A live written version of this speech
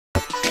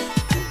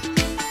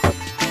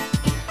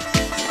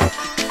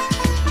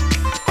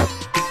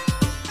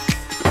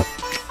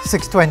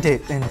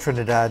6:20 in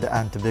Trinidad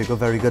and Tobago.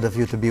 Very good of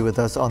you to be with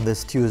us on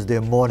this Tuesday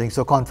morning.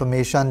 So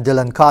confirmation,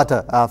 Dylan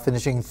Carter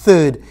finishing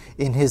third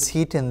in his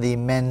heat in the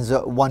men's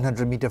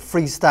 100-meter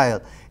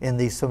freestyle in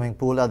the swimming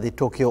pool at the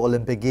Tokyo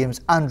Olympic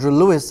Games. Andrew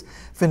Lewis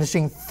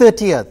finishing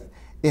 30th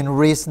in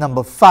race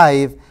number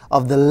 5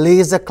 of the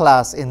laser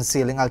class in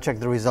sailing. I'll check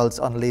the results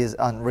on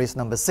race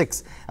number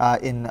 6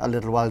 in a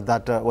little while.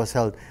 That was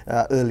held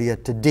earlier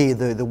today.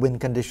 The wind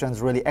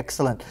conditions really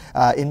excellent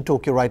in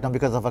Tokyo right now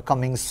because of a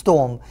coming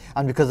storm,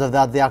 and because of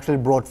that they actually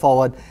brought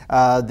forward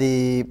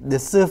the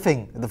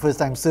surfing. The first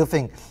time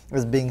surfing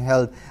is being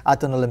held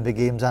at an Olympic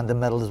Games, and the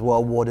medals were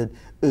awarded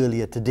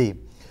earlier today.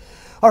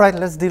 All right,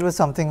 let's deal with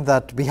something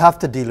that we have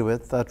to deal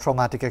with,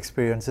 traumatic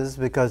experiences,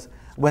 because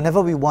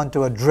whenever we want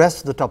to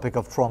address the topic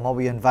of trauma,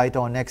 we invite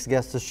our next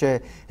guest to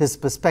share his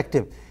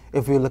perspective.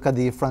 If we look at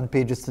the front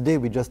pages today,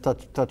 we just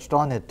touched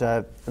on it.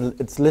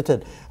 It's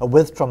littered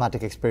with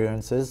traumatic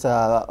experiences,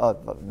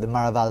 the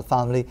Maraval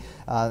family,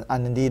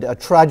 and indeed a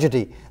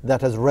tragedy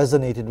that has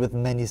resonated with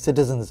many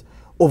citizens.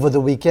 Over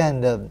the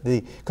weekend,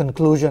 the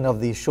conclusion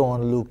of the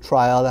Sean Luke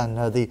trial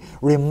and the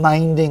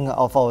reminding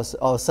of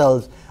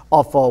ourselves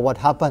of what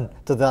happened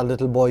to that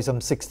little boy some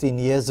 16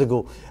 years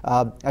ago,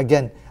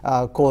 again,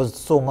 caused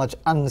so much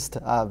angst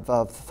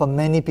for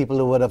many people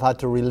who would have had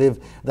to relive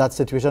that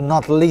situation,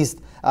 not least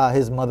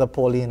his mother,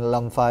 Pauline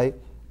Lamphai.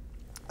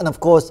 And of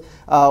course,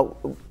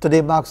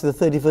 today marks the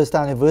 31st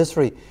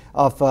anniversary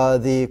of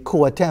the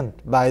coup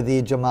attempt by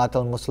the Jamaat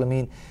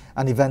al-Muslimin,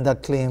 an event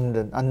that claimed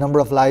a number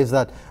of lives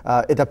that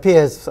it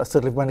appears,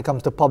 certainly when it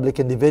comes to public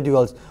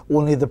individuals,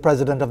 only the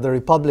President of the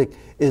Republic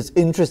is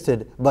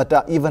interested. But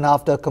even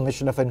after a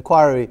commission of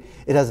inquiry,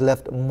 it has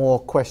left more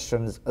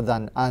questions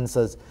than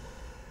answers.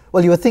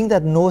 Well, you would think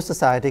that no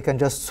society can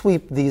just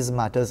sweep these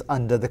matters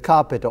under the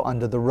carpet or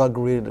under the rug,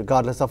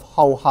 regardless of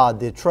how hard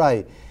they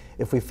try.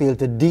 If we fail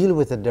to deal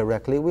with it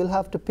directly, we'll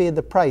have to pay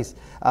the price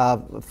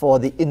for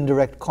the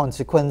indirect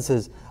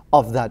consequences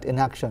of that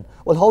inaction.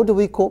 Well, how do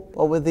we cope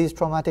with these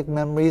traumatic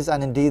memories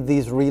and indeed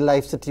these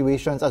real-life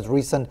situations as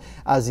recent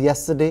as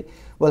yesterday?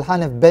 Well,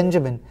 Hanif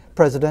Benjamin,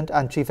 President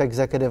and Chief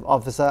Executive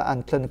Officer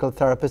and Clinical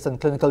Therapist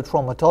and Clinical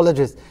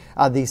Traumatologist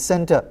at the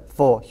Center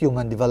for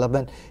Human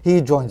Development.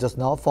 He joins us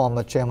now,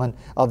 former Chairman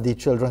of the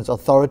Children's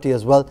Authority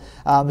as well.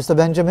 Mr.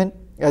 Benjamin,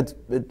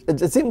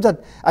 it seems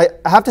that I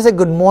have to say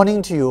good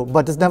morning to you,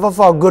 but it's never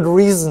for a good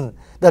reason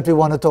that we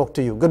want to talk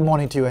to you. Good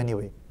morning to you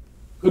anyway.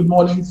 Good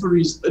morning,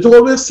 Fazeer. It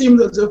always seems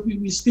as if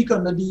we speak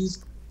under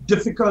these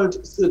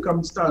difficult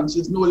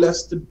circumstances, no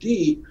less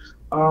today,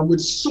 with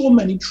so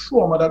many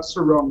trauma that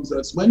surrounds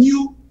us. When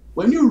you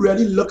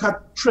really look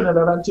at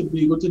Trinidad and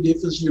Tobago today,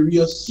 Fazeer,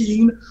 you're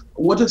seeing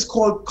what is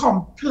called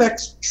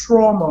complex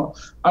trauma.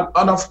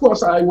 And of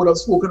course, I would have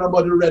spoken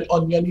about the red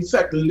onion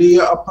effect,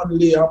 layer upon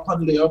layer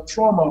upon layer of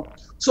trauma.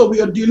 So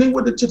we are dealing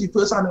with the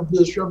 31st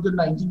anniversary of the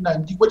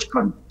 1990, which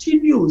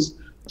continues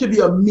to be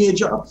a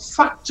major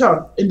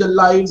factor in the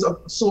lives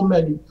of so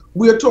many.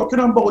 We are talking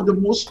about the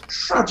most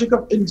tragic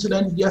of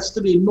incident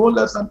yesterday, no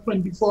less than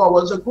 24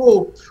 hours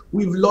ago.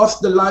 We've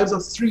lost the lives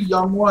of 3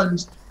 young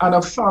ones and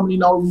a family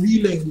now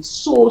reeling.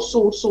 So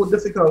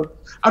difficult.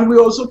 And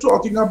we're also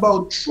talking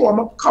about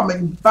trauma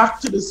coming back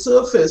to the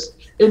surface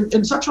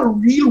in such a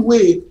real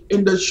way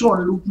in the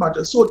Sean Luke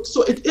matter. So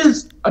it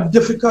is a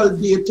difficult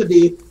day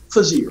today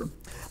for Fazeer.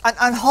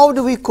 And how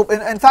do we cope?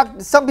 In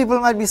fact, some people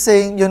might be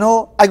saying, you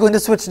know, I'm going to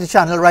switch the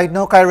channel right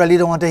now because I really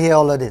don't want to hear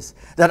all of this.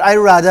 That I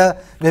rather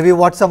maybe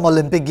watch some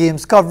Olympic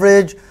Games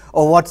coverage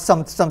or watch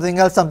something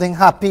else, something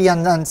happy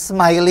and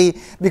smiley,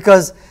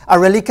 because I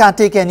really can't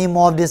take any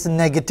more of this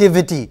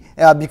negativity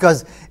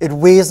because it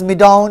weighs me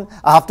down.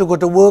 I have to go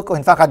to work. Or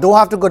in fact, I don't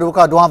have to go to work.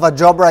 I don't have a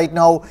job right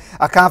now.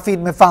 I can't feed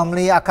my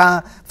family. I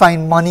can't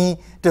find money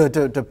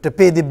to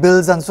pay the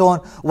bills and so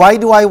on. Why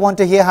do I want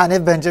to hear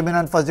Hanif Benjamin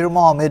and Fazeer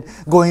Mohammed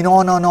going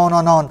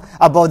on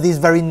about these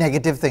very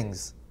negative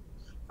things?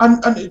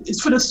 And it's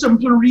for the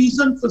simple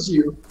reason,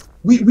 Fazeer,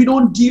 we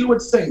don't deal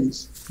with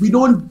things. We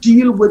don't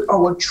deal with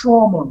our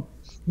trauma.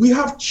 We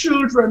have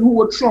children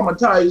who are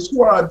traumatized,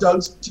 who are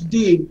adults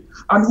today,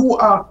 and who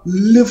are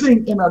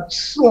living in a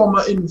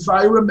trauma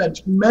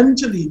environment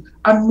mentally,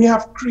 and may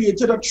have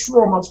created a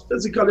trauma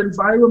physical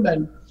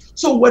environment.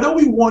 So whether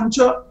we want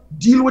to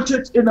deal with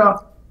it in a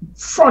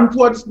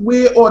frontward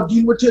way or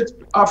deal with it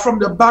from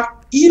the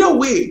back, either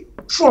way,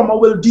 trauma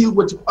will deal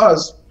with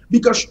us,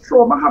 because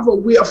trauma have a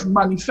way of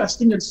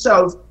manifesting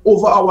itself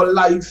over our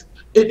life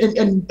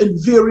in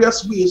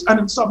various ways, and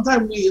in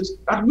sometimes ways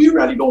that we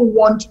really don't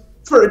want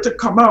for it to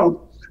come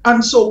out.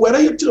 And so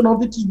whether you turn on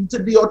the TV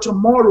today or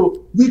tomorrow,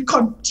 we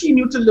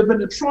continue to live in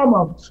the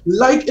trauma.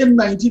 Like in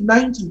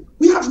 1990,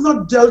 we have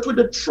not dealt with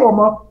the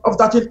trauma of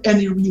that in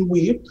any real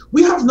way.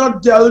 We have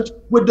not dealt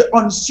with the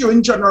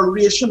ensuing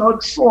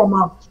generational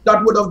trauma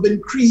that would have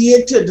been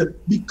created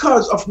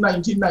because of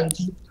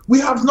 1990. We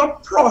have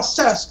not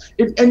processed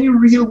in any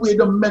real way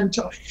the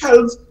mental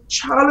health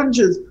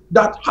challenges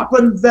that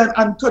happened then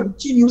and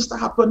continues to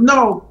happen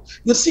now.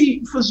 You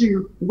see,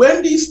 Fazeer,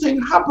 when these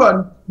things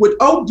happen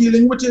without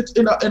dealing with it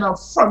in a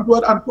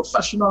frontward and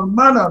professional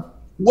manner,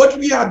 What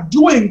we are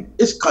doing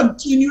is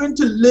continuing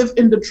to live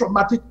in the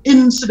traumatic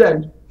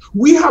incident.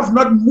 We have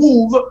not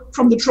moved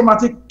from the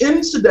traumatic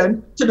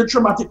incident to the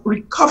traumatic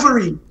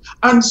recovery.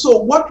 And so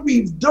what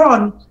we've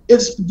done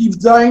is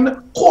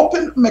design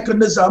coping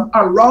mechanism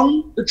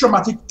around the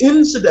traumatic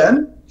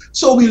incident.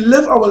 So we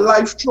live our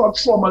life through a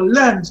trauma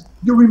lens.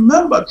 You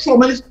remember,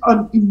 trauma is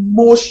an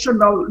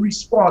emotional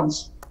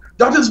response.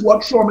 That is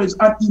what trauma is,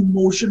 an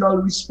emotional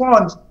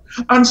response.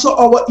 And so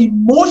our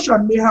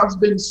emotion may have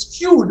been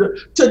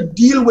skewed to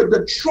deal with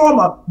the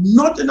trauma,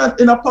 not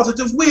in a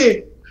positive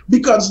way,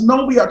 because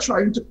now we are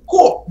trying to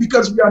cope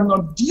because we are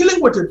not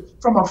dealing with it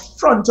from a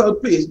frontal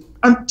place.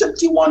 And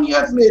 31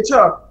 years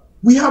later,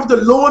 we have the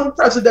lone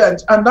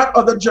president and that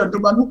other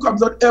gentleman who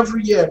comes out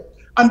every year,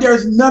 and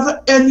there's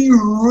never any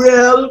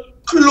real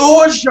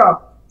closure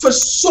for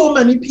so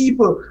many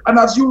people. And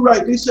as you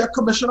rightly say, a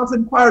commission of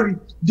inquiry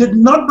did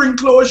not bring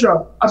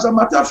closure. As a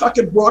matter of fact,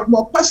 it brought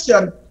more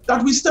questions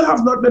that we still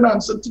have not been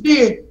answered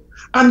today.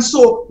 And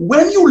so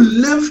when you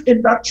live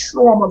in that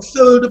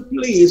trauma-filled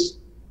place,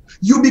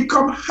 you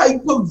become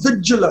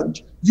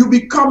hyper-vigilant. You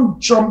become,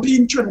 jumpy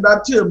in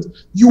Trinidad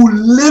terms, you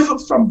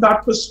live from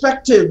that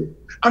perspective.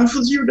 And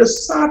for you, the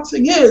sad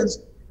thing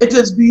is, it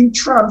is being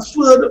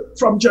transferred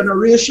from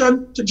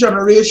generation to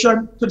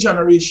generation to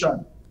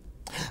generation.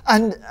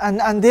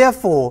 And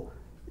therefore,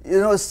 you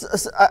know,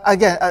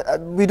 again,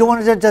 we don't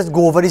want to just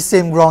go over the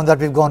same ground that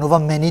we've gone over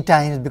many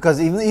times,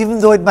 because even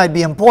though it might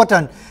be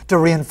important to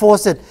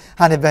reinforce it,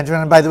 Hanif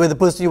Benjamin, and by the way, the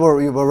person you were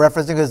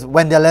referencing is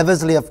Wendell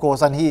Eversley, of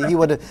course, and he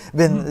would have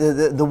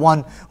been the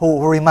one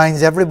who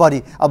reminds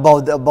everybody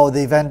about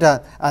the event,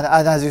 and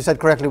as you said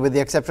correctly, with the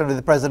exception of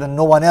the president,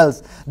 no one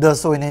else does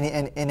so in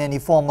any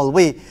formal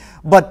way.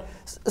 But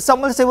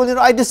some will say, well, you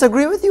know, I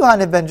disagree with you,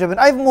 Hanif Benjamin.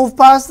 I've moved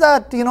past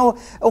that, you know,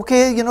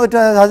 okay, you know, it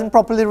hasn't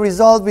properly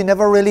resolved. We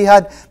never really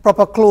had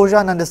proper closure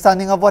and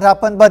understanding of what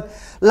happened, but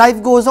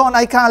life goes on.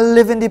 I can't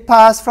live in the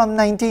past from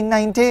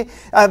 1990,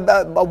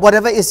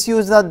 whatever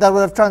issues that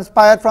would have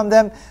transpired from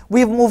them.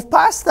 We've moved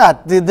past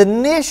that. The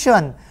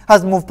nation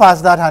has moved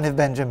past that, Hanif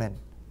Benjamin.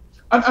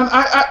 And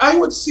I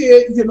would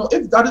say, you know,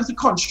 if that is the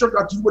construct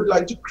that you would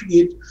like to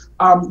create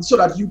so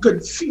that you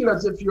could feel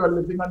as if you are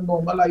living a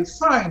normal life,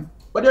 fine.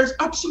 But there's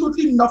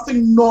absolutely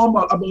nothing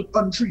normal about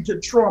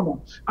untreated trauma.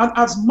 And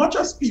as much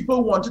as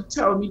people want to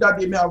tell me that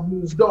they may have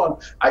moved on,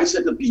 I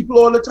say to people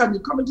all the time, you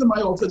come into my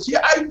office,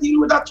 yeah, I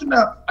deal with that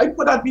now. I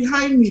put that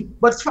behind me.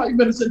 But 5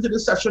 minutes into the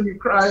session, you're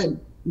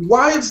crying.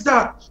 Why is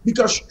that?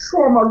 Because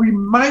trauma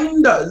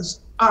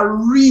reminders are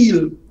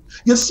real.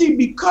 You see,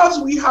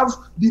 because we have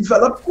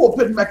developed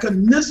coping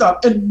mechanism,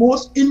 in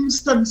most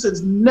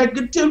instances,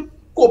 negative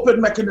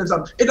coping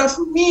mechanism. It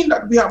doesn't mean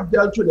that we have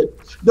dealt with it.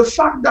 The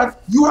fact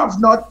that you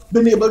have not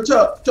been able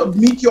to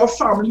meet your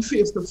family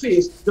face to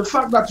face, the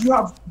fact that you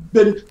have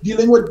been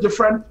dealing with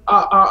different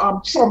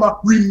trauma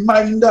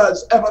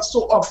reminders ever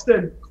so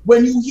often.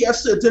 When you hear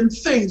certain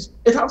things,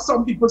 it has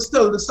some people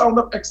still, the sound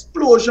of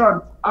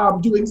explosion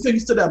doing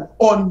things to them,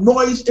 or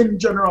noise in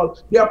general.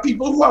 There are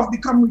people who have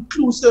become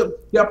reclusive.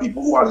 There are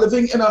people who are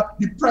living in a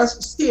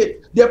depressed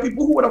state. There are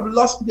people who would have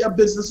lost their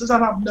businesses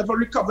and have never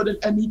recovered in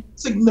any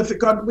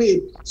significant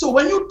way. So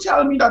when you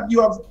tell me that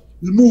you have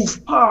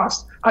moved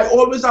past, I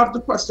always have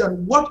the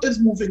question, what is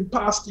moving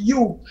past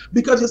you?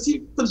 Because you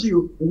see, for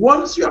you,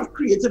 once you have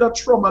created a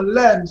trauma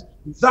lens,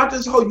 that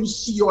is how you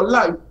see your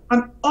life.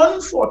 And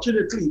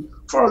unfortunately,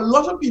 for a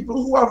lot of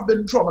people who have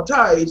been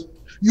traumatized,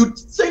 you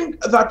think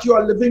that you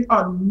are living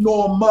a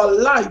normal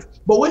life.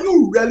 But when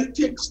you really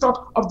take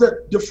stock of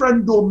the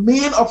different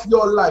domain of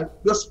your life,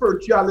 your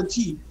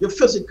spirituality, your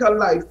physical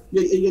life,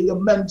 your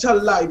mental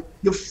life,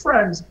 your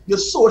friends, your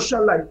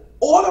social life,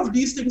 all of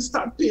these things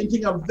start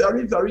painting a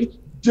very, very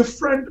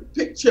different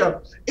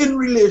picture in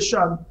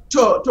relation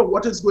to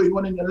what is going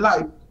on in your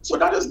life. So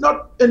that is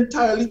not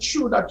entirely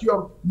true that you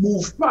have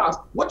moved past.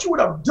 What you would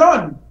have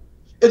done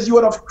is you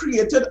would have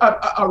created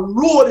a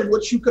road in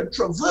which you could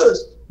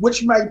traverse,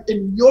 which might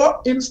in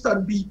your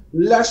instant be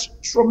less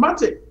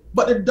traumatic.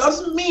 But it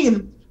doesn't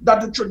mean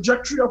that the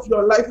trajectory of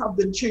your life have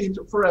been changed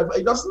forever.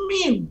 It doesn't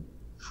mean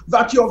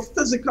that your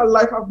physical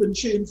life have been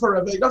changed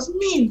forever. It doesn't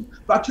mean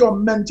that your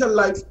mental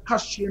life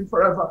has changed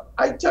forever.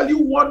 I tell you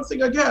one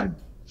thing again,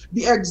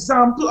 the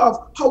example of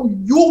how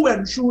you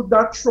went through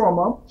that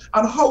trauma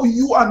and how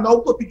you are now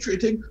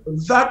perpetrating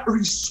that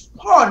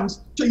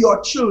response to your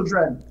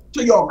children,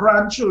 to your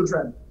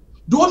grandchildren.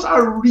 Those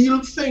are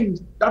real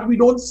things that we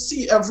don't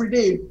see every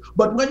day.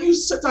 But when you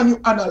sit and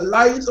you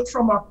analyze it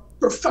from a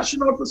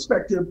professional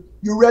perspective,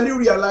 you really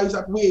realize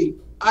that, wait,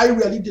 I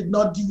really did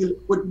not deal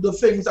with the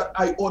things that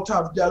I ought to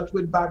have dealt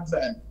with back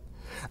then.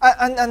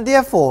 And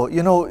therefore,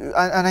 you know,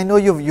 and I know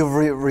you've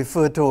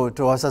referred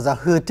to us as a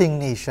hurting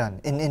nation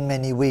in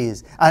many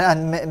ways,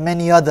 and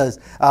many others,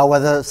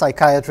 whether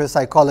psychiatrists,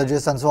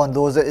 psychologists, and so on,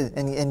 those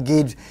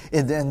engaged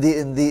in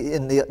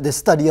the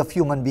study of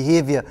human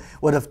behavior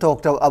would have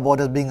talked about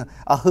us being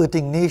a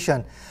hurting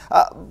nation.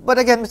 But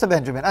again, Mr.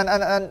 Benjamin,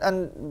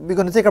 and we're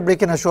going to take a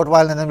break in a short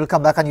while, and then we'll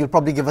come back, and you'll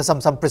probably give us some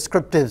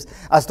prescriptives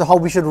as to how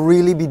we should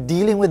really be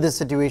dealing with this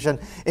situation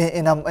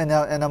in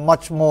a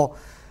much more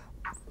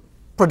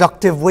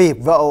productive way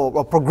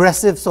or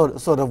progressive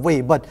sort of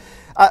way. But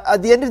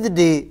at the end of the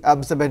day,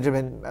 Mr.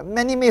 Benjamin,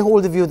 many may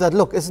hold the view that,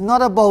 look, it's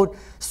not about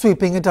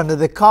sweeping it under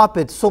the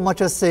carpet so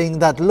much as saying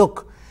that,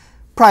 look,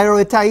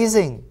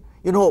 prioritizing,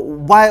 you know,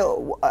 why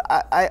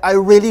I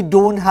really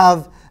don't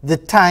have the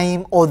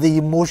time or the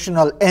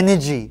emotional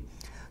energy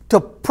to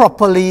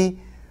properly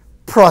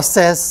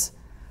process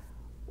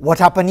what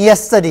happened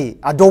yesterday.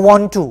 I don't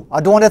want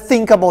to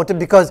think about it,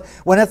 because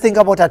when I think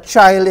about a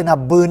child in a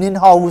burning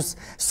house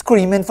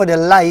screaming for their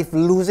life,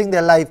 losing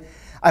their life,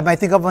 I might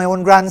think of my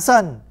own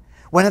grandson.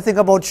 When I think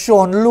about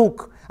Sean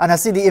Luke and I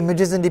see the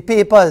images in the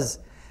papers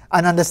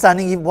and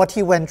understanding what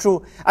he went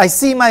through, I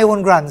see my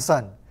own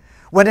grandson.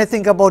 When I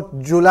think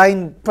about July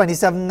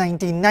 27,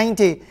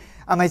 1990,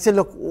 I might say,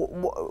 look,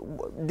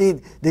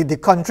 the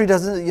country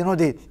doesn't, you know,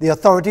 the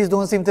authorities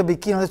don't seem to be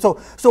keen on it.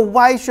 So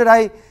why should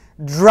I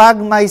drag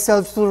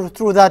myself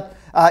through that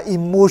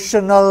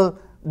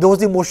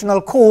those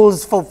emotional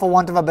coals, for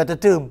want of a better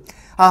term,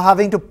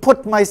 having to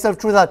put myself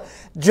through that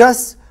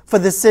just for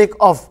the sake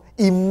of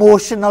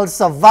emotional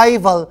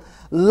survival?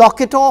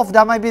 Lock it off.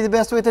 That might be the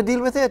best way to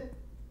deal with it.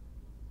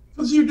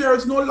 Because there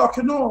is no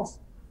locking off,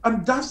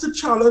 and that's the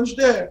challenge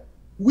there.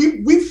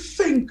 We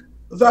think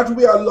that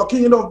we are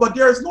locking it off, but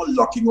there is no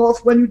locking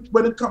off when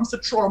it comes to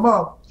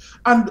trauma.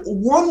 And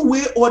one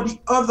way or the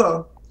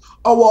other,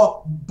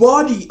 our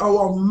body,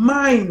 our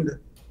mind,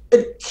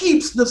 it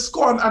keeps the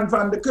score. And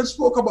Van de Kerk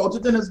spoke about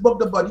it in his book,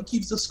 The Body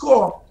Keeps the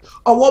Score.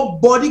 Our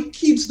body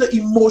keeps the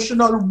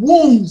emotional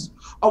wounds.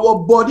 Our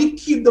body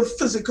keeps the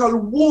physical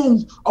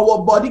wounds.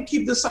 Our body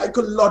keeps the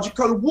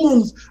psychological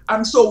wounds.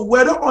 And so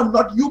whether or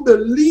not you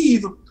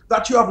believe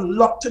that you have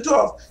locked it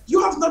off,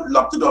 you have not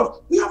locked it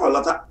off. We have a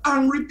lot of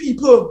angry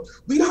people.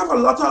 We have a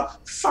lot of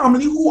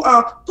family who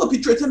are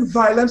perpetrating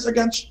violence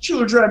against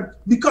children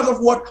because of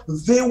what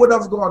they would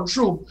have gone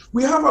through.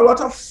 We have a lot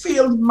of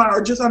failed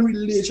marriages and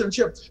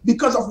relationships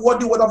because of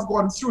what they would have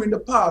gone through in the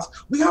past.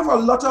 We have a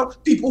lot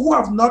of people who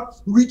have not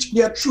reached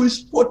their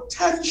truest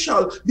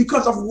potential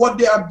because of what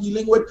they are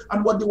dealing with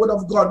and what they would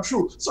have gone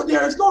through. So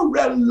there is no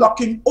real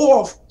locking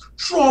off.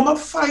 Trauma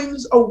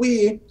finds a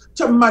way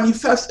to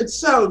manifest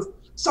itself,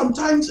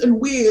 sometimes in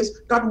ways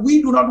that we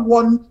do not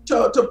want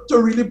to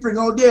really bring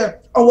out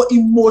there. Our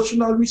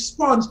emotional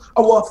response,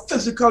 our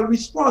physical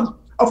response,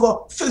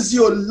 our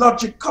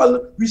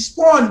physiological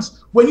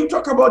response. When you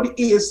talk about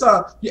the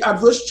ASA, the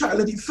adverse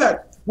childhood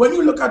effect, when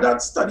you look at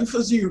that study,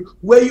 Fazeer,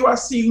 where you are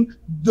seeing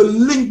the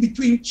link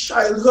between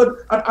childhood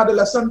and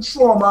adolescent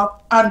trauma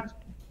and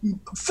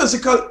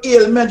physical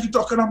ailment, you're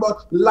talking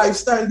about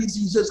lifestyle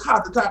diseases,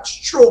 heart attack,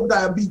 stroke,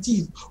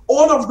 diabetes,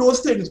 all of those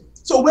things.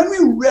 So when we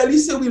really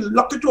say we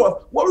lock it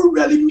off, what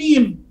we really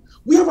mean,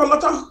 we have a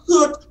lot of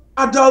hurt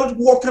adults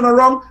walking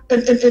around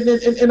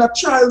in a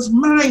child's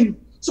mind.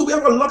 So we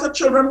have a lot of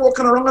children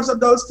walking around as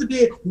adults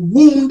today,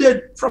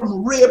 wounded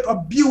from rape,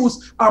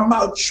 abuse,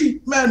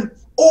 maltreatment,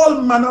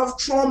 all manner of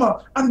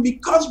trauma. And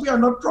because we are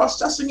not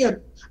processing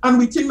it, and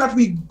we think that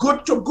we're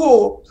good to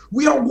go,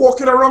 we are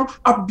walking around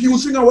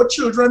abusing our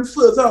children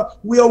further.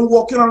 We are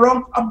walking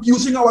around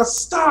abusing our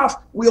staff.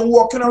 We are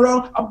walking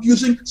around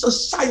abusing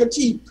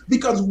society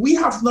because we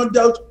have not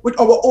dealt with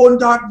our own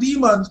dark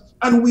demons,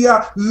 and we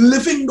are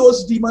living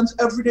those demons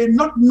every day,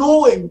 not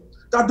knowing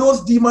that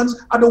those demons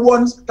are the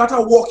ones that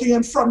are walking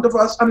in front of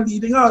us and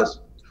leading us.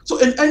 So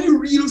in any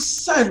real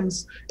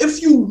sense,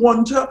 if you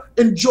want to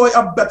enjoy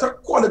a better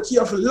quality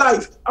of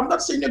life, I'm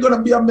not saying you're going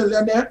to be a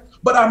millionaire,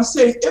 but I'm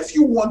saying if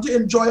you want to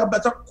enjoy a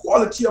better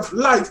quality of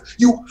life,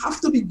 you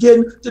have to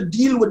begin to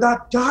deal with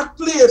that dark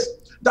place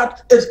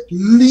that is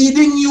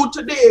leading you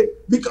today,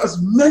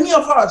 because many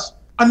of us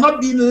are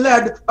not being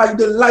led by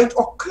the light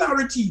or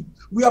clarity.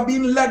 We are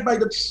being led by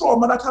the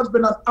trauma that has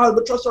been an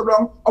albatross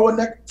around our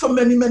neck for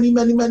many, many,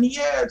 many, many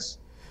years.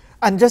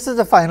 And just as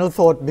a final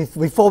thought,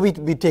 before we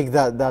take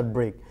that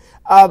break,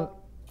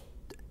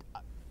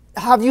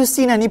 have you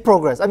seen any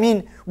progress? I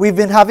mean, we've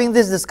been having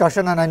this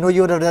discussion, and I know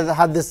you would have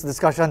had this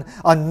discussion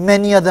on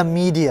many other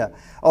media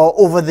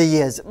over the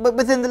years. But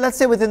let's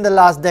say within the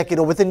last decade,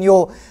 or within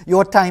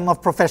your time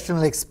of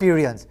professional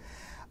experience,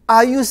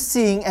 are you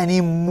seeing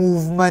any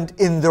movement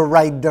in the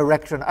right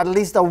direction? At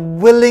least a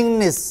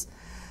willingness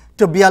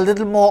to be a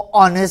little more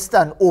honest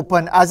and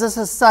open as a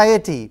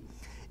society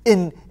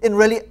in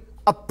really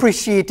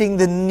appreciating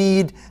the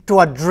need to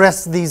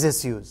address these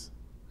issues?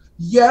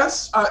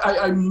 Yes,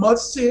 I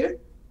must say,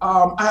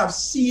 I have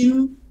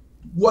seen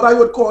what I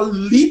would call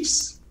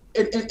leaps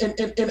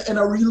in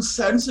a real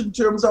sense in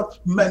terms of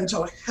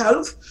mental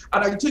health.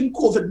 And I think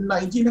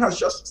COVID-19 has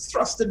just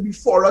thrusted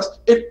before us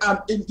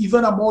in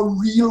even a more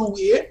real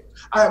way.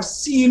 I have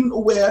seen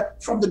where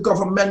from the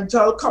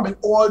governmental coming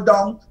all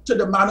down to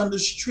the man on the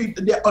street,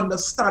 their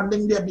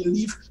understanding, their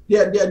belief,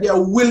 their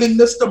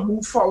willingness to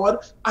move forward.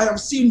 I have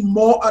seen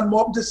more and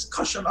more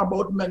discussion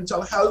about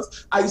mental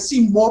health. I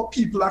see more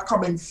people are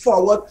coming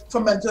forward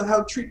for mental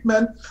health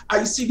treatment.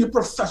 I see the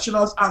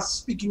professionals are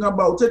speaking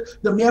about it.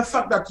 The mere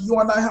fact that you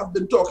and I have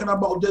been talking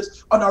about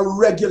this on a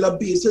regular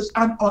basis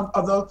and on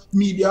other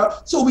media.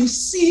 So we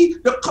see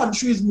the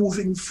country is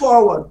moving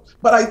forward.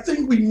 But I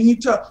think we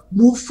need to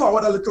move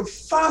forward a little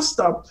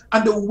faster,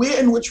 and the way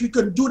in which we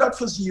can do that,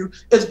 Fazeer,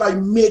 is by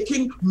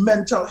making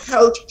mental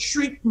health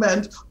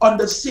treatment on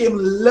the same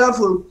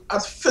level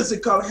as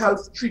physical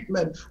health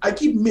treatment. I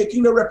keep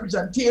making the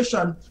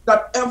representation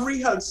that every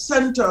health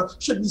center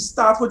should be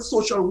staffed with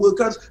social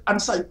workers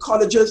and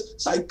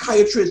psychologists,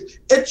 psychiatrists.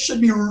 It should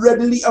be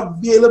readily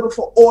available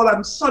for all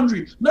and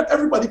sundry. Not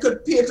everybody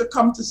could pay to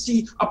come to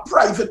see a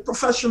private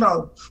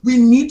professional. We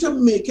need to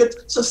make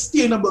it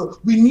sustainable.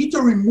 We need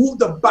to remove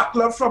the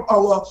backlog from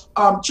our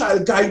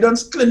child guidance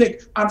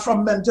clinic and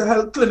from mental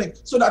health clinic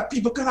so that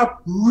people can have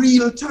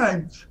real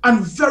time.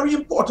 And very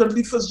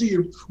importantly,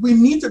 Fazeer, we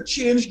need to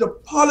change the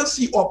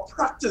policy or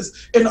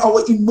practice in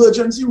our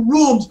emergency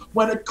rooms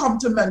when it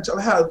comes to mental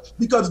health,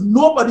 because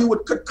nobody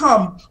could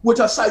come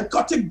with a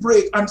psychotic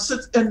break and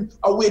sit in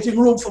a waiting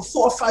room for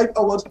 4 or 5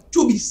 hours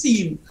to be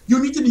seen. You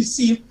need to be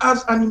seen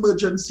as an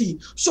emergency.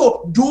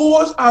 So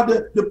those are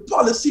the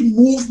policy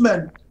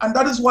movement. And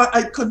that is why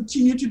I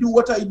continue to do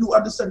what I do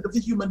at the Center for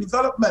Human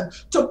Development,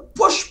 to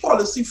push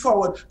policy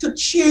forward, to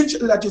change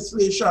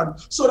legislation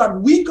so that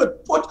we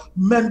could put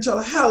mental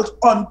health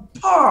on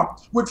par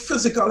with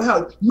physical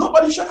health.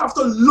 Nobody should have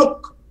to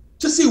look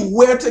to see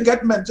where to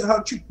get mental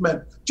health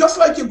treatment. Just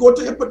like you go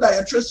to your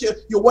podiatrist,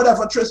 your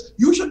whatever-trist,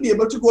 you should be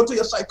able to go to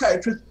your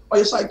psychiatrist or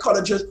your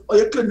psychologist or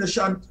your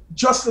clinician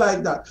just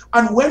like that.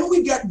 And when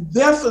we get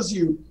there,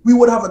 Fazeer, we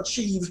would have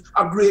achieved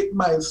a great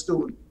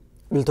milestone.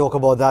 We'll talk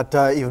about that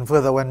even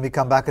further when we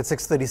come back at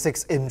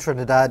 6:36 in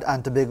Trinidad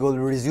and Tobago. We'll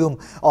resume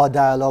our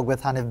dialogue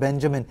with Hanif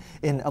Benjamin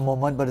in a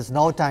moment, but it's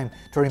now time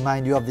to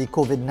remind you of the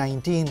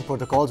COVID-19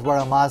 protocols. Wear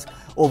a mask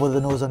over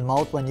the nose and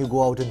mouth when you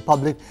go out in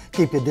public.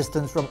 Keep your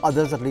distance from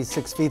others at least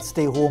 6 feet.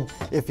 Stay home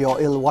if you're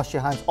ill. Wash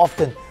your hands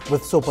often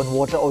with soap and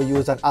water or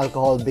use an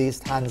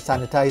alcohol-based hand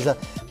sanitizer.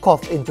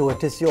 Cough into a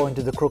tissue or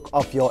into the crook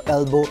of your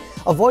elbow.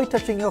 Avoid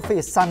touching your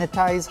face.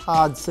 Sanitize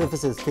hard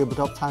surfaces,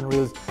 tabletops,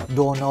 handrails,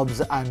 doorknobs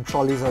and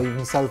trolleys, or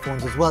even cell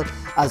phones as well,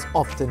 as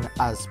often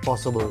as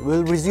possible.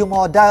 We'll resume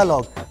our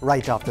dialogue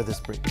right after this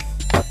break.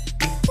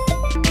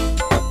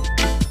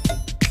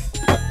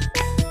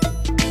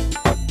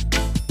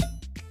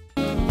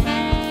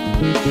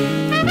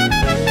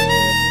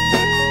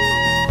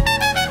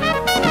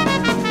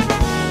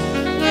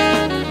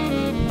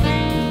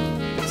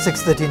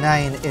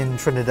 (6:39) in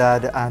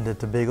Trinidad and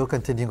Tobago.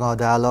 Continuing our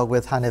dialogue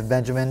with Hanif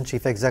Benjamin,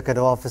 Chief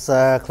Executive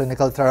Officer,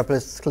 Clinical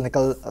Therapist,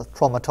 Clinical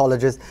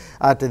Traumatologist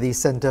at the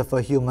Center for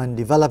Human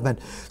Development.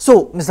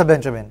 So, Mr.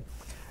 Benjamin,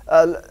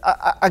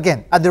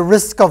 again, at the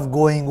risk of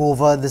going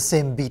over the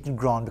same beaten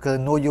ground, because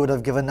I know you would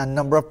have given a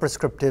number of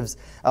prescriptives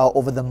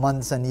over the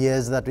months and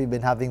years that we've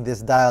been having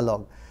this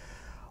dialogue.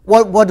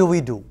 What do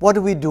we do? What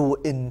do we do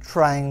in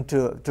trying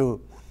to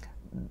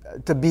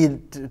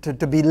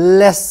be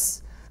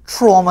less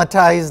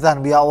traumatized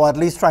than we are, or at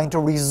least trying to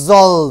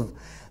resolve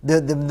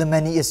the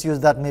many issues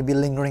that may be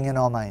lingering in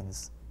our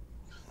minds?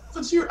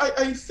 Fazeer,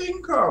 I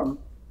think,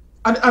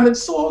 and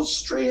it's so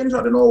strange,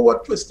 I don't know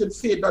what twisted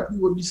fate that we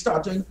would be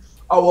starting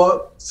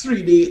our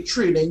 3-day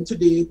training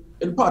today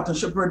in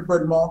partnership with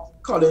Bryn Mawr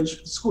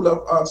College School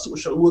of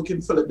Social Work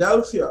in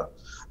Philadelphia.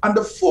 And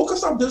the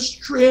focus of this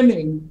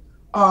training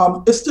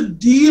is to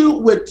deal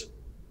with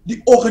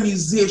the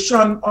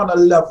organization on a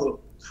level.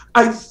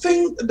 I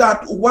think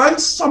that while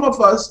some of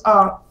us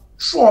are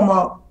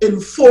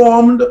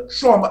trauma-informed,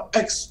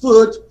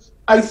 trauma-expert,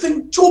 I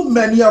think too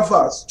many of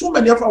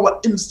our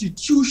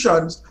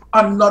institutions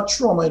are not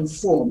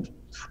trauma-informed.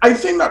 I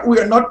think that we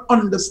are not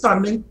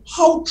understanding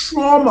how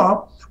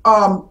trauma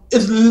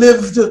is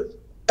lived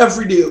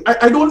every day.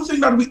 I don't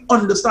think that we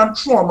understand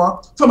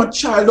trauma from a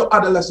child or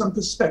adolescent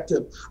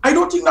perspective. I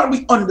don't think that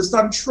we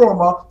understand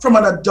trauma from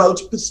an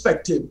adult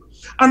perspective.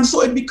 And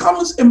so it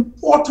becomes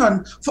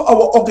important for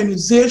our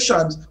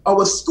organizations,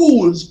 our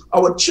schools,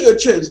 our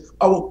churches,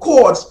 our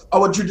courts,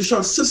 our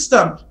judicial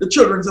system, the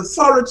Children's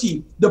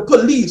Authority, the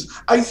police.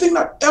 I think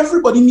that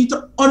everybody needs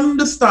to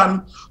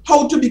understand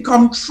how to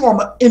become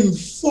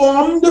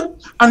trauma-informed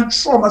and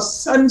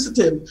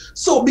trauma-sensitive.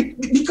 So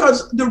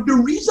because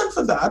the reason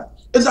for that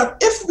is that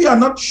if we are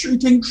not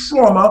treating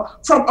trauma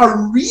from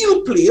a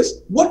real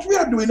place, what we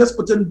are doing is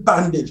putting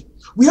bandage.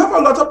 We have a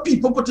lot of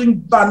people putting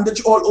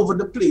bandage all over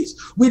the place.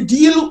 We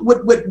deal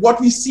with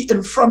what we see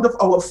in front of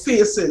our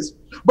faces,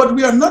 but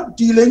we are not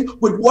dealing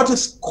with what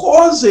is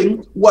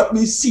causing what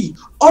we see.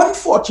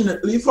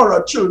 Unfortunately for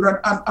our children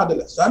and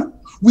adolescents,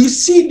 We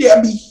see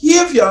their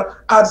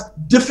behavior as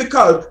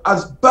difficult,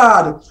 as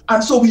bad,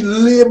 and so we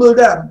label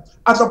them,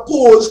 as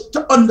opposed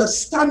to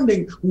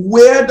understanding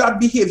where that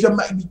behavior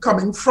might be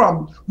coming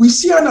from. We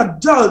see an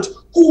adult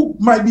who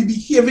might be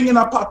behaving in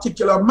a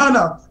particular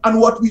manner, and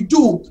what we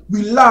do,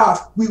 we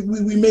laugh, we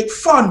make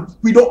fun,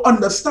 we don't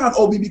understand,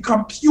 or we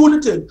become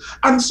punitive.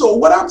 And so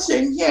what I'm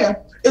saying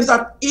here is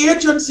that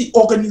agency,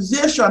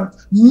 organization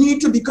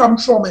need to become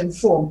trauma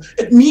informed.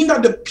 It means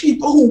that the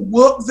people who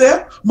work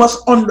there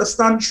must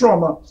understand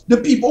trauma. The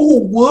people who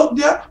work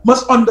there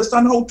must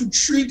understand how to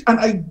treat and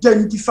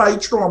identify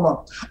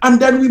trauma. And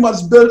then we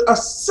must build a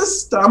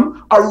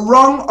system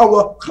around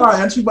our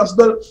clients. We must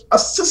build a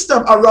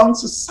system around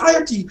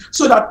society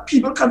so that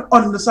people can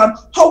understand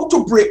how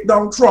to break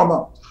down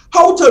trauma,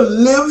 how to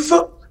live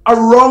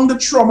around the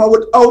trauma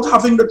without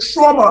having the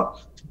trauma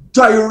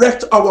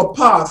direct our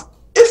path.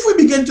 If we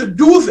begin to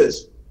do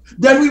this,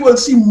 then we will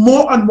see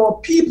more and more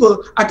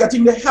people are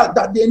getting the help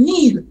that they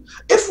need.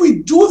 If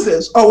we do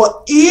this,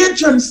 our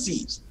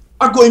agencies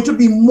are going to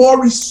be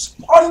more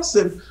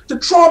responsive to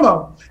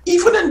trauma.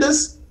 Even in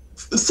this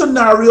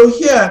scenario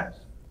here,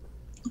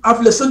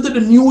 I've listened to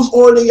the news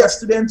all day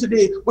yesterday and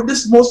today with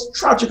this most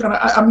tragic, and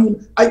I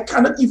mean, I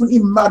cannot even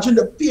imagine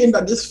the pain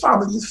that this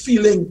family is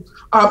feeling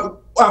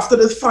after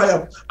this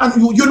fire.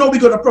 And you know, we're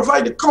going to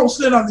provide the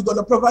counseling and we're going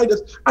to provide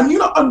this. And you're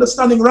not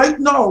understanding right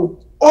now,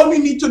 all we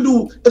need to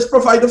do is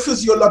provide the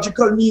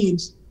physiological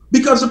needs,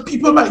 because the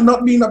people might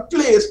not be in a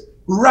place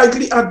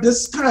rightly at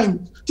this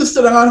time to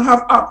sit down and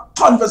have a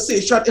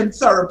conversation in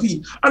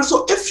therapy. And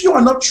so if you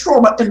are not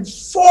trauma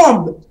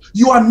informed,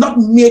 you are not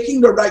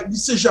making the right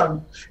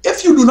decision.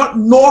 If you do not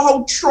know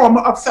how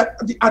trauma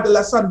affects the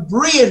adolescent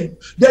brain,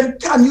 then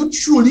can you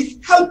truly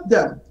help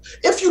them?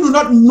 If you do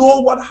not know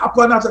what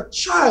happened as a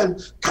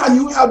child, can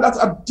you help that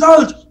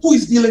adult who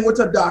is dealing with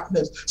a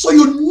darkness? So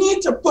you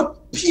need to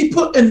put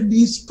people in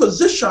these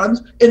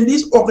positions, in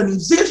these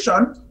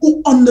organizations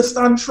who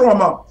understand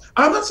trauma.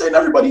 I'm not saying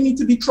everybody needs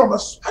to be trauma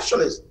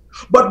specialists,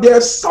 but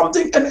there's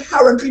something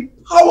inherently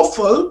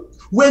powerful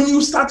when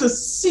you start to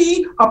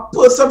see a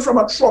person from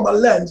a trauma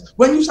lens,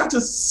 when you start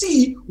to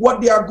see what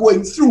they are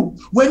going through,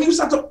 when you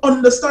start to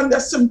understand their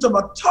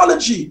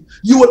symptomatology,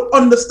 you will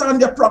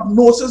understand their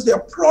prognosis, their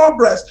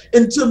progress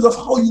in terms of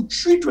how you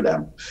treat with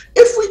them.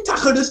 If we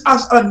tackle this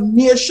as a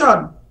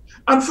nation,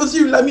 and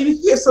Fazeer, let me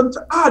hasten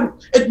to add,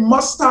 it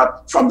must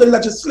start from the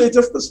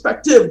legislative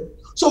perspective.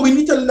 So we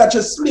need to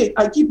legislate.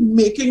 I keep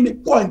making the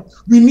point.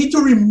 We need to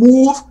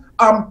remove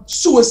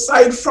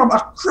suicide from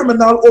a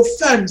criminal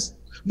offense,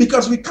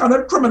 because we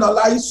cannot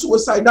criminalize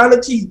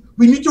suicidality.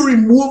 We need to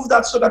remove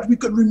that so that we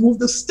could remove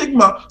the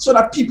stigma, so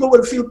that people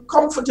will feel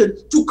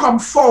comforted to come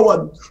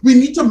forward. We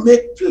need to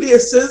make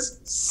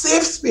places,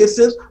 safe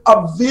spaces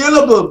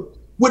available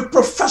with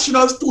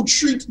professionals to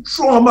treat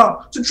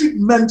trauma, to treat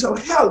mental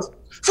health.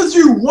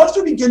 Fazeer, once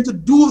we begin to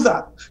do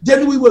that,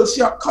 then we will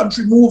see our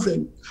country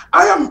moving.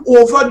 I am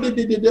over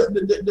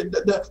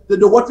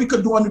the what we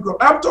could do on the ground.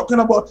 I'm talking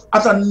about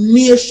as a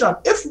nation.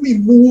 If we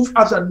move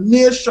as a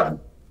nation,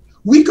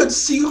 we could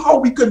see how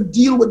we can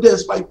deal with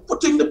this by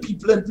putting the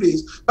people in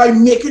place, by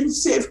making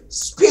safe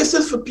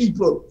spaces for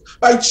people,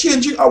 by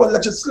changing our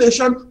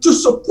legislation to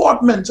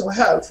support mental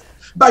health,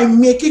 by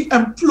making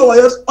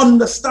employers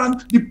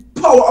understand the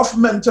power of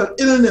mental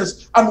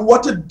illness and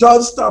what it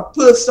does to a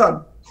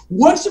person.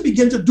 Once we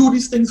begin to do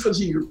these things,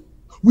 Fazeer,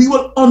 we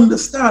will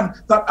understand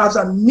that as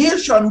a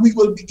nation, we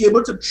will be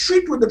able to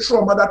treat with the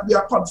trauma that we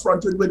are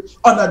confronted with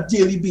on a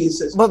daily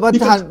basis. But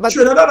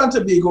Trinidad and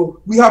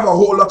Tobago, we have a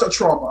whole lot of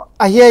trauma.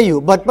 I hear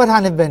you, but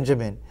Hanif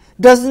Benjamin,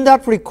 doesn't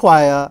that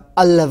require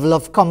a level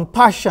of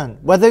compassion?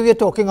 Whether we're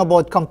talking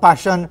about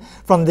compassion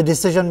from the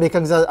decision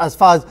makers as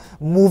far as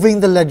moving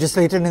the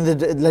legislation in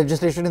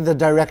the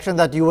direction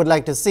that you would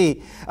like to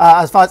see,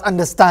 as far as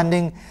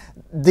understanding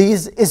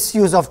these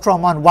issues of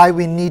trauma and why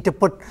we need to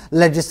put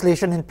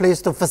legislation in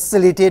place to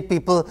facilitate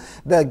people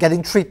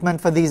getting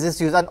treatment for these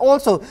issues. And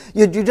also,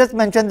 you just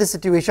mentioned the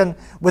situation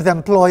with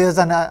employers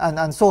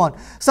and so on.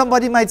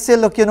 Somebody might say,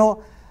 look, you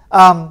know,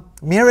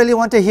 me really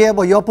want to hear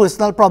about your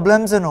personal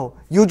problems, you know.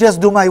 You just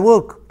do my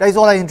work. That is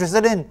all I'm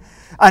interested in.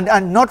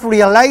 And not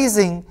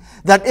realizing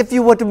that if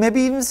you were to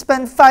maybe even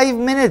spend 5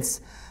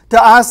 minutes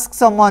to ask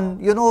someone,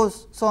 you know,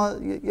 so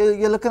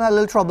you're looking at a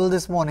little trouble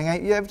this morning.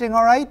 Everything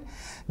all right?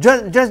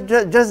 Just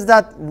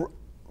that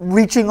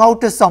reaching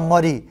out to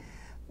somebody,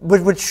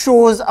 which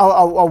shows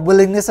our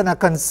willingness and a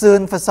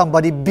concern for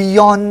somebody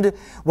beyond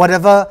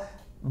whatever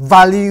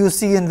value you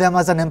see in them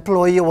as an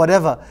employee or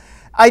whatever.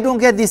 I don't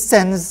get the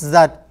sense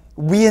that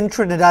we in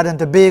Trinidad and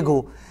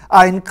Tobago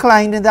are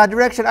inclined in that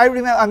direction. I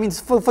remember, I mean,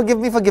 forgive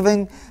me for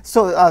giving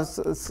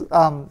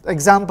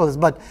examples,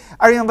 but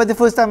I remember the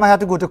first time I had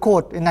to go to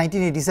court in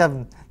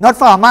 1987, not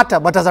for a matter,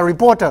 but as a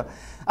reporter.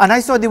 And I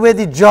saw the way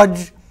the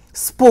judge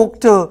spoke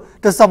to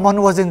someone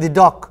who was in the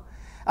dock.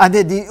 And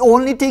the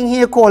only thing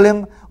he called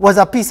him was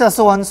a piece of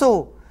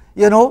so-and-so,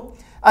 you know.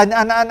 And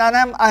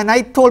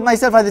I told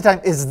myself at the time,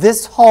 is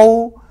this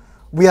how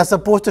we are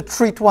supposed to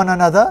treat one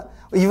another,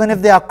 even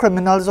if they are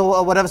criminals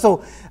or whatever?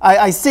 So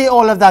I say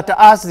all of that to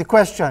ask the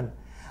question,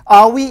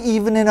 are we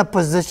even in a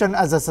position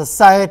as a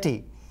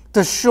society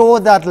to show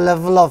that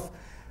level of,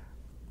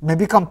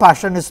 maybe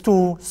compassion is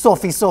too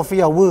Sophie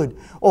a word,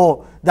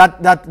 or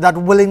that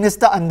willingness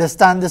to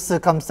understand the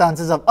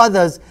circumstances of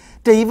others,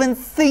 to even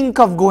think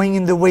of going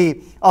in the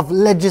way of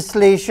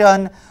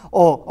legislation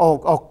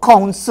or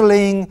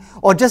counseling,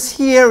 or just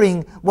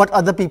hearing what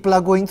other people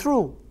are going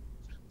through?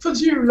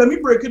 Fazeer, let me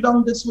break it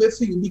down this way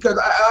for you, because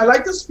I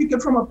like to speak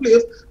it from a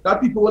place that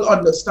people will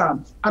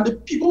understand. And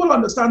if people will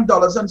understand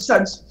dollars and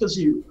cents,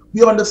 Fazeer,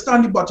 we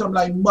understand the bottom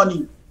line,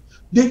 money.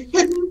 The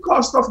hidden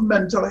cost of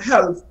mental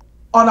health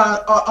on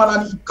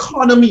an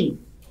economy,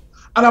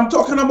 and I'm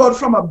talking about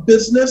from a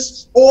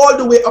business all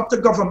the way up to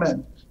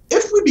government.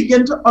 If we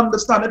begin to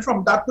understand it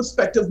from that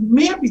perspective,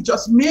 maybe,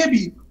 just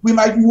maybe, we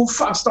might move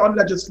faster on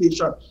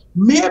legislation.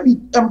 Maybe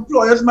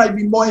employers might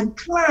be more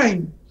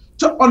inclined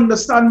to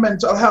understand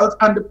mental health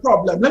and the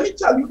problem. Let me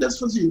tell you this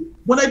for you.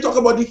 When I talk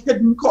about the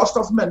hidden cost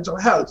of mental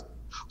health,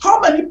 how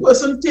many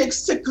persons take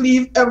sick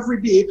leave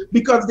every day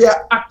because they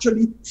are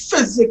actually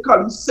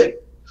physically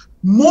sick?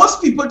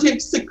 Most people take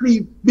sick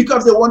leave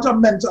because they want a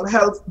mental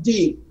health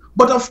day.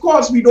 But of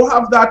course, we don't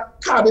have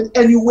that carded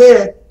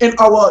anywhere in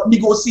our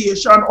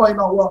negotiation or in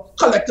our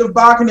collective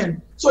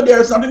bargaining. So there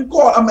is nothing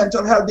called a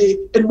mental health day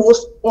in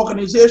most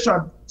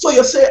organizations. So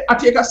you say, I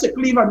take a sick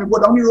leave and you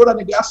go down the road and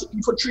you get a sick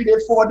leave for 3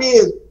 days, 4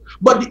 days.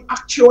 But the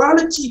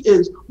actuality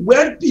is,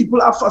 when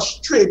people are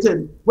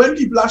frustrated, when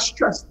people are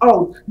stressed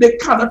out, they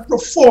cannot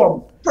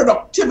perform.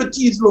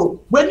 Productivity is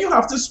low. When you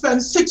have to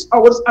spend 6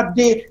 hours a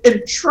day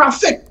in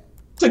traffic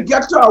to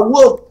get to our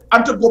work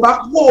and to go back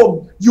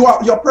home,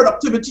 your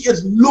productivity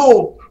is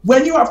low.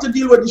 When you have to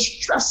deal with the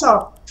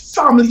stressor,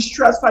 family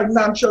stress,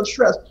 financial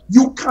stress,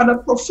 you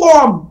cannot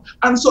perform.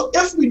 And so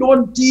if we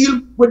don't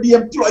deal with the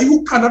employee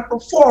who cannot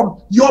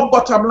perform, your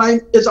bottom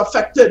line is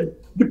affected.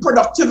 The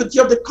productivity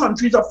of the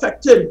country is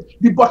affected.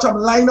 The bottom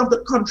line of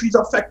the country is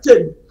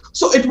affected.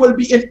 So it will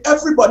be in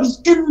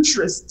everybody's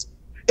interest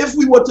if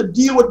we were to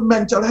deal with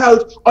mental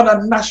health on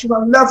a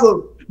national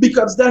level.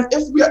 Because then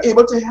if we are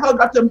able to help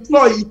that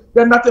employee,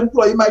 then that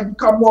employee might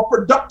become more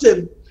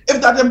productive.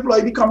 If that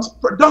employee becomes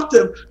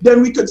productive,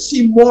 then we could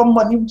see more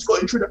money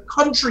flowing through the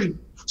country.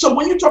 So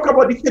when you talk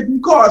about the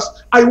hidden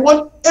cost, I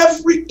want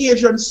every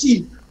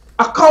agency,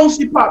 accounts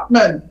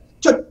department,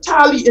 to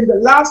tally in the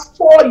last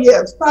 4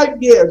 years,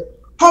 5 years,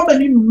 how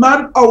many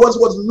man hours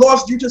was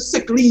lost due to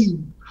sick leave.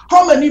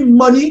 How many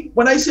money,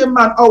 when I say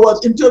man hours,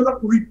 in terms of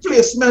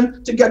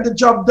replacement to get the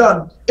job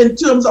done, in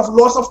terms of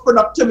loss of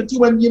productivity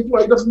when the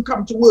employee doesn't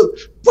come to work.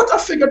 Put a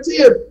figure to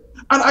it,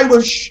 and I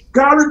will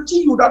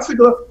guarantee you that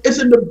figure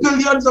is in the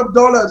billions of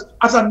dollars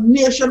as a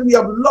nation we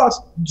have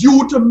lost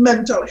due to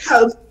mental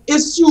health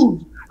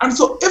issues. And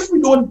so if we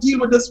don't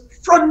deal with this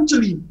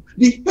frontally,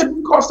 the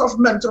hidden cost of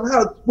mental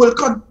health will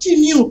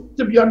continue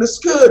to be on the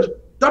scourge.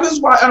 That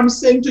is why I'm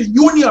saying to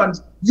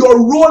unions,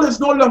 your role is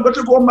no longer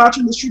to go march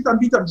in the street and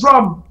beat a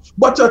drum,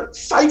 but to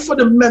fight for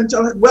the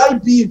mental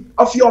well-being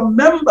of your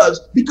members,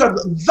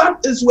 because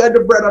that is where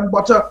the bread and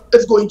butter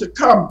is going to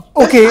come.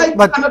 Okay,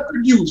 but cannot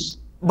produce.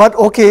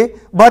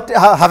 But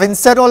having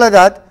said all of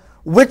that,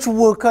 which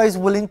worker is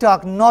willing to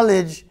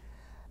acknowledge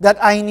that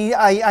I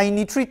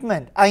need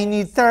treatment, I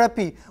need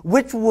therapy?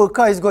 Which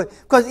worker is going?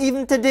 Because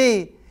even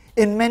today,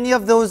 in many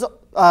of those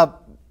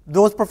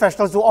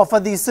professionals who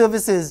offer these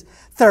services,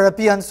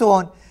 therapy and so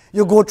on,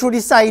 you go through the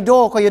side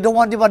door because you don't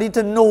want anybody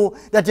to know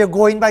that you're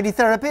going by the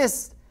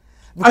therapist.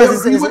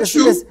 Because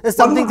it's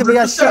something to be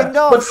ashamed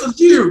of. But for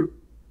you,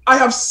 I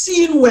have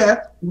seen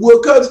where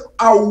workers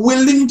are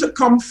willing to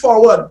come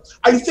forward.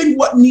 I think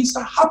what needs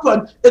to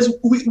happen is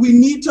we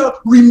need to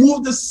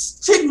remove the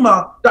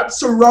stigma that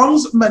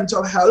surrounds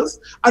mental health,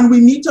 and we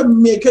need to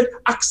make it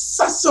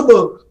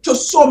accessible to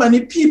so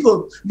many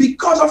people.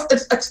 Because of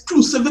its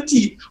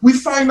exclusivity, we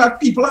find that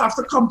people have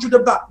to come through the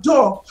back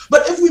door.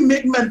 But if we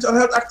make mental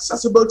health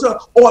accessible to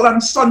all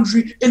and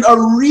sundry in a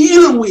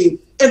real way,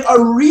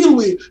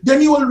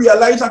 then you will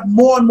realize that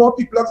more and more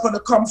people are going to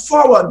come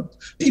forward.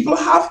 People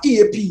have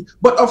EAP,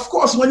 but of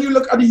course, when you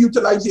look at the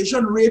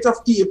utilization rate of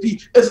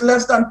EAP, it's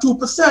less than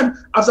 2%.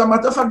 As a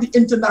matter of fact, the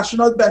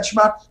international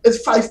benchmark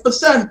is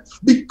 5%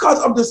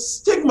 because of the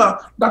stigma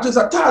that is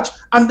attached.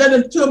 And then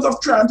in terms of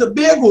Trinidad and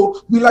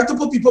Tobago, we like to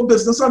put people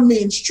business on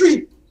Main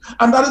Street.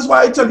 And that is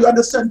why I tell you at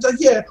the center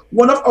here,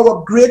 one of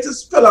our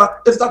greatest pillars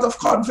is that of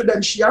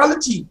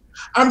confidentiality.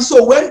 And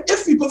so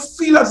if people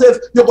feel as if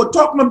you go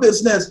talk my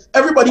business,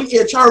 everybody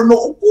in HR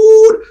know,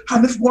 good,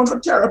 and if going for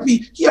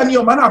therapy, he and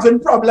your man having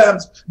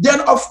problems, then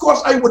of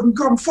course I wouldn't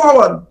come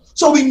forward.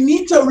 So we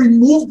need to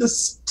remove the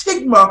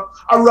stigma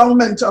around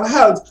mental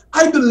health.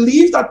 I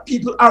believe that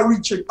people are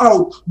reaching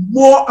out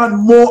more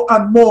and more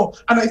and more.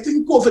 And I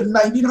think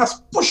COVID-19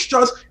 has pushed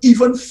us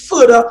even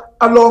further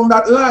along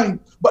that line.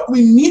 But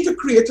we need to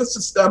create a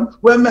system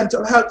where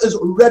mental health is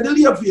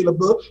readily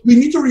available. We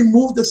need to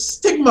remove the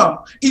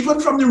stigma,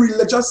 even from the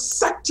religious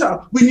sector.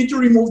 We need to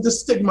remove the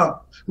stigma,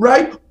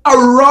 right,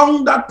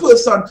 around that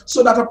person,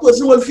 so that a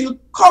person will feel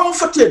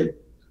comforted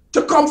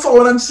to come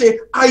forward and say,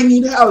 I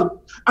need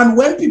help. And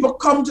when people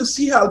come to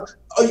see help,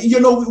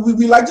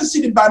 we like to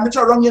see the bandage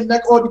around your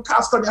neck or the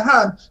cast on your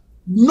hand.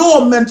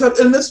 No, mental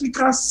illness, we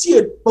can't see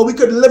it, but we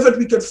could live it,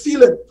 we could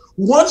feel it.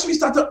 Once we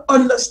start to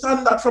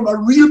understand that from a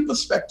real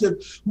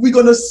perspective, we're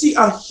going to see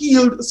a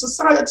healed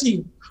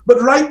society.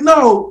 But right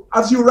now,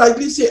 as you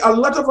rightly say, a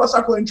lot of us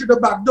are going through the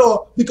back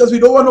door because we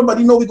don't want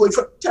nobody to know we're going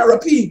for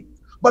therapy.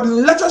 But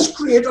let us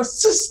create a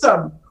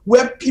system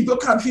where people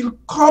can feel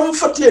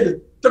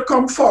comforted to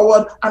come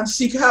forward and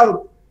seek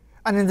help.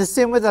 And in the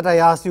same way that I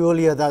asked you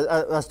earlier that,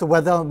 as to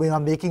whether we are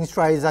making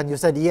strides, and you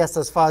said yes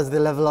as far as the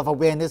level of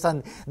awareness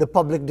and the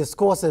public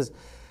discourses,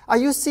 are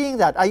you seeing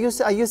that? Are you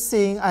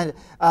seeing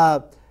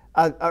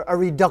a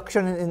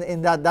reduction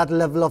in that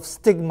level of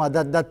stigma,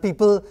 that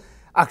people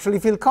actually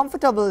feel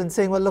comfortable in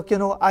saying, well, look,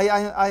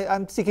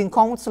 I'm seeking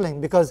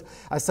counseling because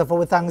I suffer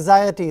with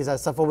anxieties, I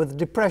suffer with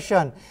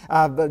depression,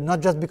 but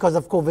not just because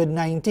of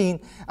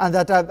COVID-19, and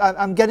that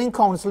I'm getting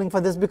counseling for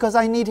this because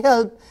I need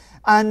help.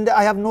 And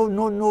I have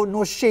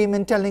no shame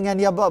in telling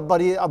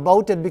anybody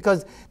about it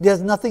because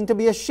there's nothing to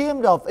be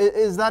ashamed of.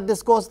 Is that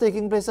discourse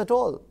taking place at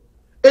all?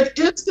 It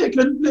is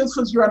taking place,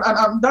 Fazeer,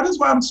 and that is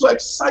why I'm so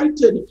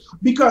excited,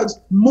 because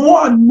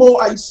more and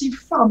more I see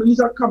families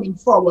are coming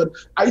forward.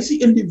 I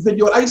see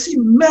individuals, I see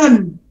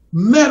men,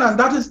 and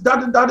that is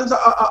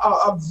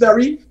a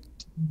very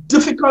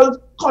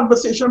difficult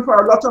conversation for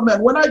a lot of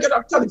men. When I get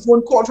a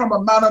telephone call from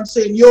a man and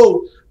saying,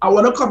 yo, I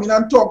want to come in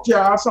and talk to you,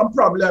 I have some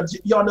problems,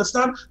 you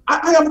understand?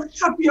 I am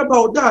happy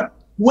about that.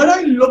 When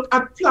I look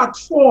at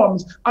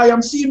platforms, I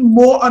am seeing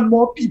more and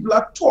more people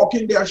are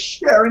talking, they are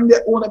sharing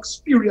their own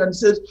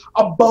experiences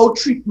about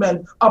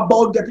treatment,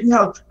 about getting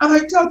help. And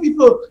I tell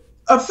people,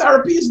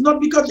 therapy is not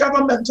because you have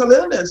a mental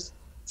illness.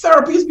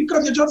 Therapy is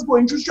because you're just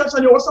going through stress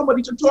and you want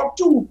somebody to talk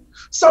to.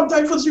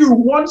 Sometimes for you,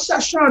 one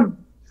session,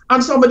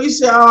 and somebody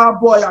say,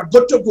 boy, I'm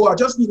good to go. I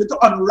just needed to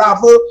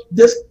unravel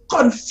this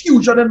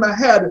confusion in my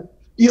head.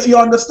 You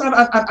understand?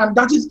 And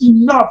that is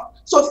enough.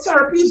 So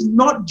therapy is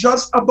not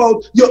just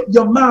about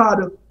you're mad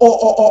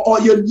or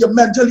you're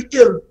mentally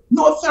ill.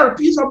 No,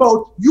 therapy is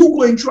about you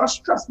going through a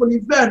stressful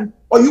event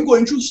or you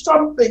going through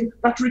something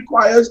that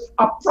requires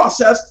a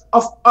process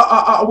of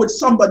with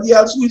somebody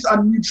else who is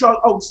a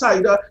neutral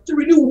outsider to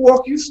really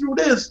walk you through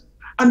this.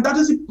 And that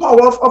is the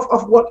power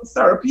of what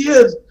therapy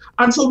is.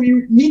 And so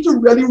we need to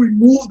really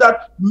remove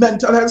that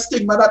mental health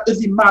stigma that is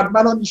the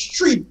madman on the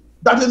street.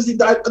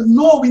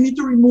 No, we need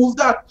to remove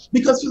that,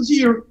 because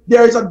here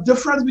there is a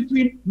difference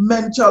between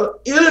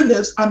mental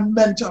illness and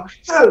mental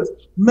health.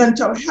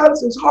 Mental health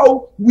is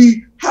how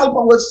we help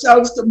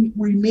ourselves to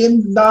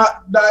remain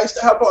nice,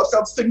 to help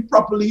ourselves think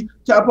properly,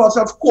 to help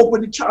ourselves cope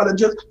with the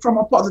challenges from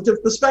a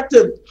positive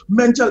perspective.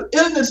 Mental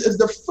illness is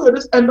the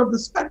furthest end of the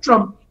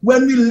spectrum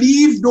when we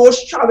leave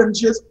those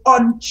challenges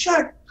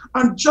unchecked.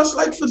 And just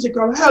like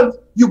physical health,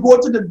 you go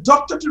to the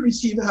doctor to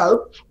receive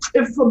help.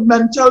 If for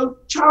mental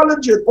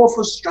challenges or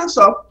for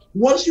stressor,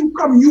 once you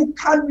come, you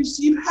can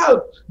receive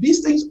help. These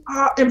things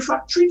are in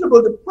fact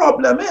treatable. The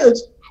problem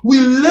is we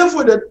live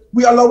with it,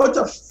 we allow it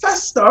to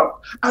fester,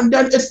 and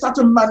then it starts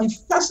to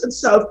manifest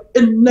itself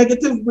in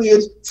negative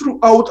ways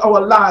throughout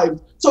our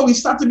lives. So we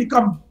start to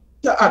become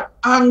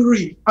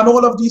angry and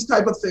all of these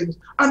type of things.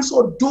 And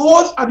so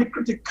those are the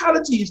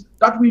criticalities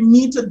that we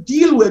need to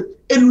deal with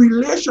in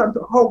relation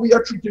to how we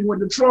are treating with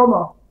the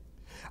trauma.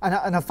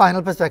 And a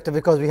final perspective,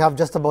 because we have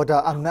just about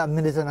a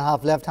minute and a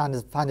half left,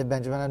 Hanif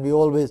Benjamin, and we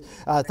always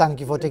thank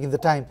you for taking the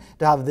time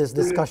to have this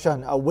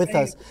discussion with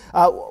us.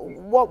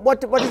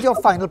 What is your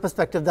final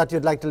perspective that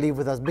you'd like to leave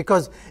with us?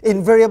 Because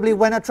invariably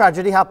when a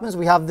tragedy happens,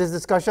 we have this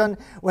discussion.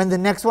 When the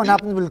next one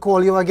happens, we'll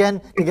call you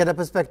again to get a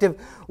perspective.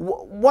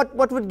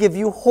 What would give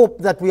you hope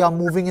that we are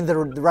moving in the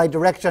right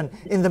direction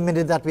in the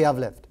minute that we have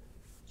left?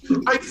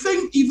 I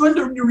think even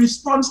the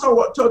response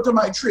to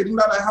my training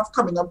that I have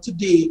coming up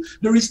today,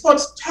 the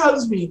response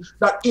tells me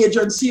that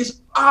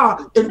agencies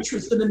are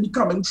interested in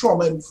becoming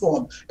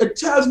trauma-informed. It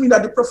tells me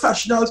that the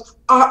professionals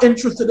are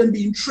interested in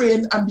being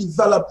trained and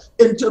developed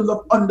in terms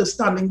of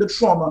understanding the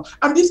trauma.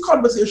 And these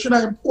conversations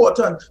are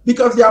important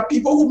because there are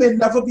people who may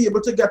never be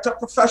able to get a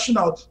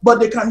professional,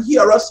 but they can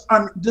hear us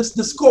and this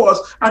discourse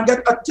and get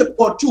a tip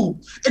or two.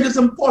 It is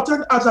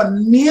important as a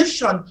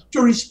nation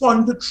to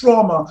respond to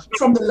trauma,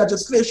 from the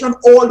legislation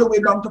all the way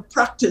down to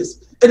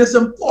practice. It is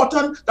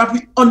important that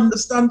we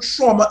understand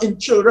trauma in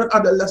children,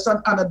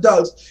 adolescents, and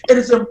adults. It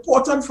is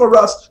important for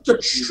us to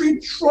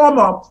treat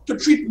trauma, to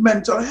treat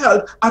mental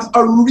health as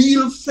a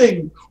real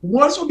thing.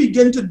 Once we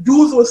begin to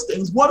do those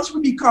things, once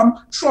we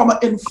become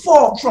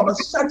trauma-informed,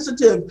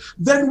 trauma-sensitive,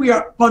 then we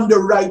are on the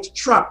right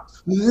track.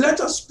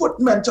 Let us put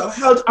mental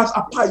health as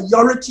a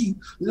priority.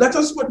 Let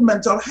us put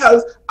mental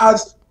health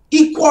as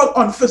equal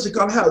on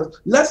physical health.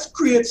 Let's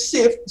create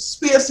safe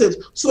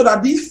spaces so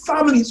that these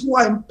families who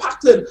are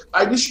impacted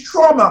by this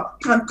trauma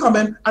can come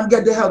in and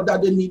get the help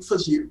that they need,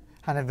 Fazeer.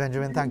 Hanif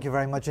Benjamin, thank you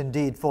very much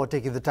indeed for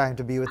taking the time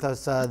to be with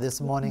us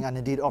this morning and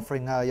indeed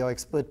offering your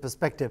expert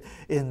perspective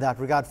in that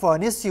regard for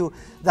an issue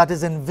that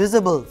is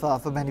invisible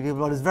for many people,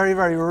 but is very,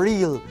 very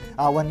real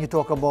when you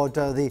talk about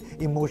the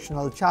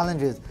emotional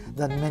challenges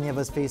that many of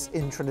us face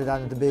in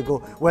Trinidad and Tobago,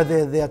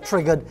 whether they are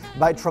triggered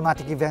by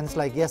traumatic events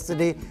like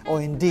yesterday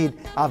or indeed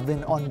have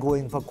been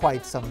ongoing for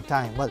quite some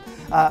time. Well,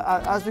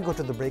 as we go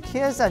to the break,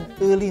 here's an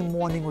early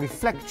morning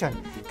reflection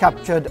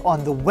captured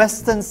on the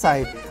western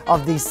side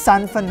of the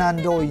San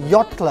Fernando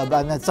Yacht Club,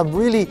 and some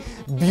really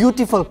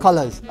beautiful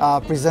colors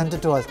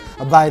presented to us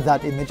by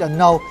that image. And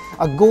now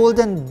a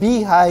golden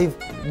beehive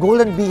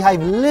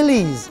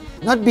lilies,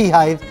 not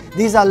beehive,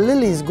 these are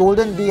lilies,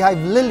 golden beehive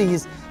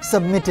lilies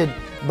submitted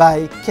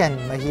by Ken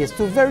Mahias.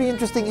 Two very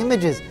interesting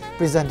images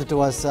presented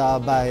to us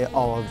by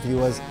our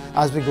viewers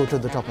as we go to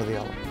the top of the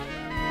hour.